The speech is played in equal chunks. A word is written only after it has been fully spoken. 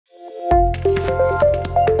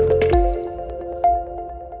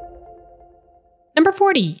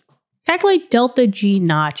40. Calculate delta G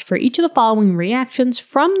notch for each of the following reactions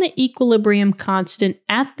from the equilibrium constant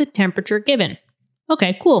at the temperature given.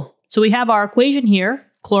 Okay, cool. So we have our equation here,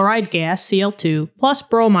 chloride gas, Cl2, plus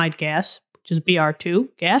bromide gas, which is Br2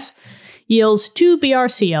 gas, yields 2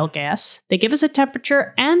 BrCl gas. They give us a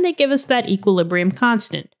temperature and they give us that equilibrium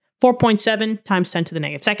constant, 4.7 times 10 to the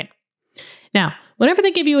negative second. Now, whenever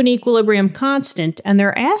they give you an equilibrium constant and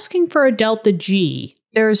they're asking for a delta G,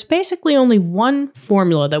 there's basically only one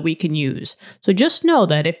formula that we can use. So just know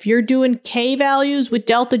that if you're doing K values with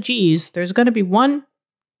delta G's, there's going to be one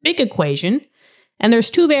big equation, and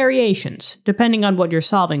there's two variations, depending on what you're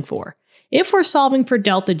solving for. If we're solving for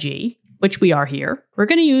delta G, which we are here, we're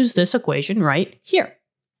going to use this equation right here.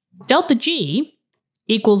 Delta G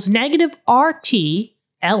equals negative RT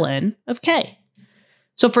ln of K.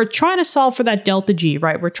 So if we're trying to solve for that delta G,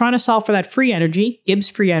 right, we're trying to solve for that free energy,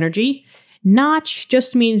 Gibbs free energy. Notch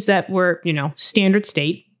just means that we're, standard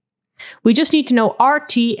state. We just need to know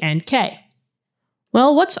RT and K.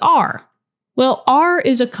 Well, what's R? Well, R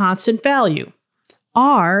is a constant value.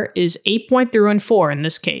 R is 8.314 in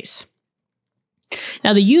this case.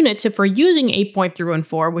 Now the units, if we're using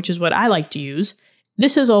 8.314, which is what I like to use,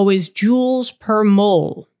 this is always joules per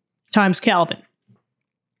mole times Kelvin.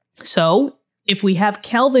 So if we have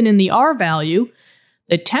Kelvin in the R value,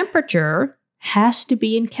 the temperature has to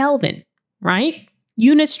be in Kelvin, right?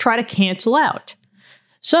 Units try to cancel out.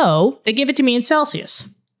 So they give it to me in Celsius.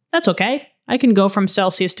 That's okay. I can go from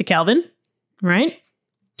Celsius to Kelvin, right?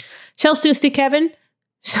 Celsius to Kelvin,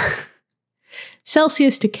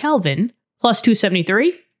 Celsius to Kelvin plus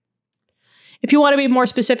 273. If you want to be more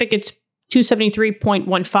specific, it's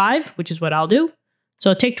 273.15, which is what I'll do.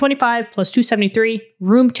 So take 25 plus 273.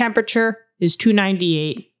 Room temperature is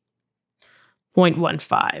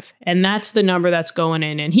 298.15. And that's the number that's going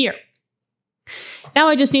in here. Now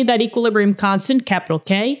I just need that equilibrium constant, capital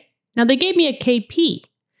K. Now they gave me a Kp.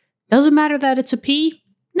 Doesn't matter that it's a P?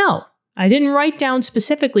 No, I didn't write down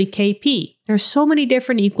specifically Kp. There's so many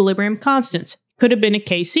different equilibrium constants. Could have been a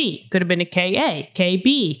Kc, could have been a Ka,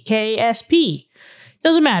 Kb, Ksp.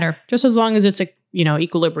 Doesn't matter, just as long as it's a,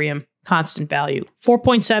 equilibrium constant value.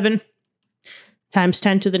 4.7 times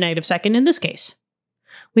 10 to the negative second in this case.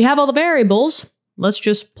 We have all the variables. Let's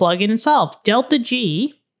just plug in and solve. Delta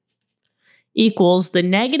G equals the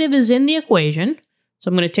negative is in the equation. So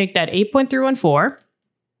I'm going to take that 8.314.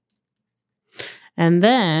 And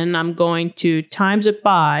then I'm going to times it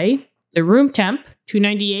by the room temp,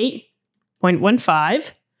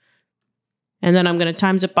 298.15. And then I'm going to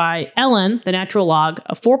times it by ln, the natural log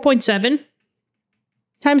of 4.7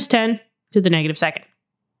 times 10 to the negative second.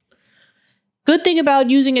 Good thing about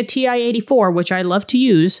using a TI-84, which I love to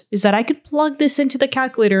use, is that I could plug this into the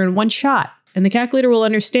calculator in one shot, and the calculator will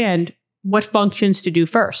understand what functions to do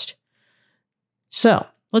first. So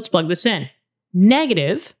let's plug this in.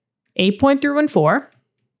 Negative 8.314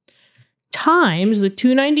 times the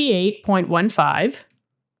 298.15.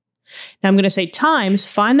 Now I'm going to say times,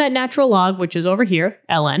 find that natural log, which is over here,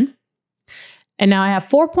 ln. And now I have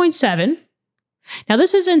 4.7. Now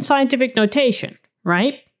this is in scientific notation,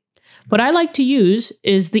 right? What I like to use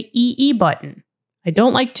is the EE button. I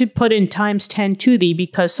don't like to put in times 10 to the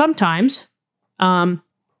because sometimes the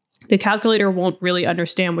calculator won't really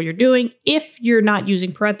understand what you're doing if you're not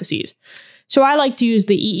using parentheses. So I like to use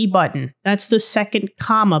the EE button. That's the second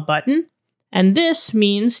comma button. And this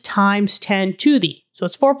means times 10 to the. So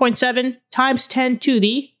it's 4.7 times 10 to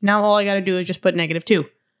the. Now all I got to do is just put -2.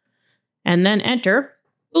 And then enter.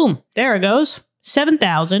 Boom, there it goes.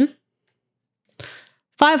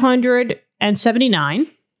 7,579.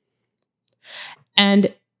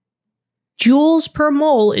 And joules per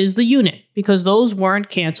mole is the unit because those weren't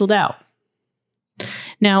canceled out.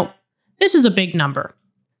 Now, this is a big number.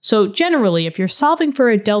 So generally, if you're solving for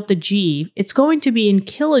a delta G, it's going to be in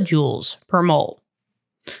kilojoules per mole.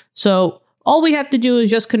 So all we have to do is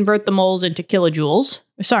just convert the moles into kilojoules.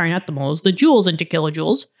 Sorry, not the moles, the joules into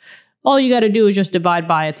kilojoules. All you got to do is just divide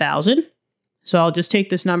by 1,000. So I'll just take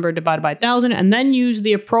this number divided by 1,000 and then use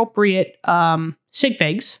the appropriate sig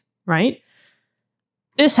figs, right?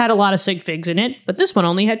 This had a lot of sig figs in it, but this one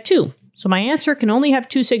only had 2. So my answer can only have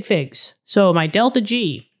 2 sig figs. So my delta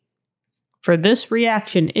G for this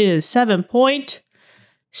reaction is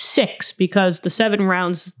 7.6 because the 7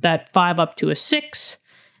 rounds that 5 up to a 6.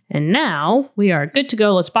 And now we are good to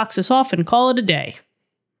go. Let's box this off and call it a day.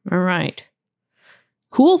 All right.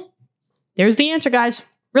 Cool. There's the answer, guys.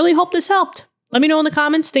 Really hope this helped. Let me know in the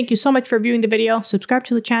comments. Thank you so much for viewing the video. Subscribe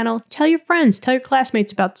to the channel. Tell your friends, tell your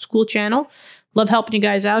classmates about the school channel. Love helping you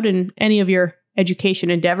guys out in any of your education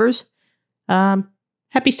endeavors.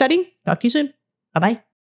 Happy studying. Talk to you soon. Bye-bye.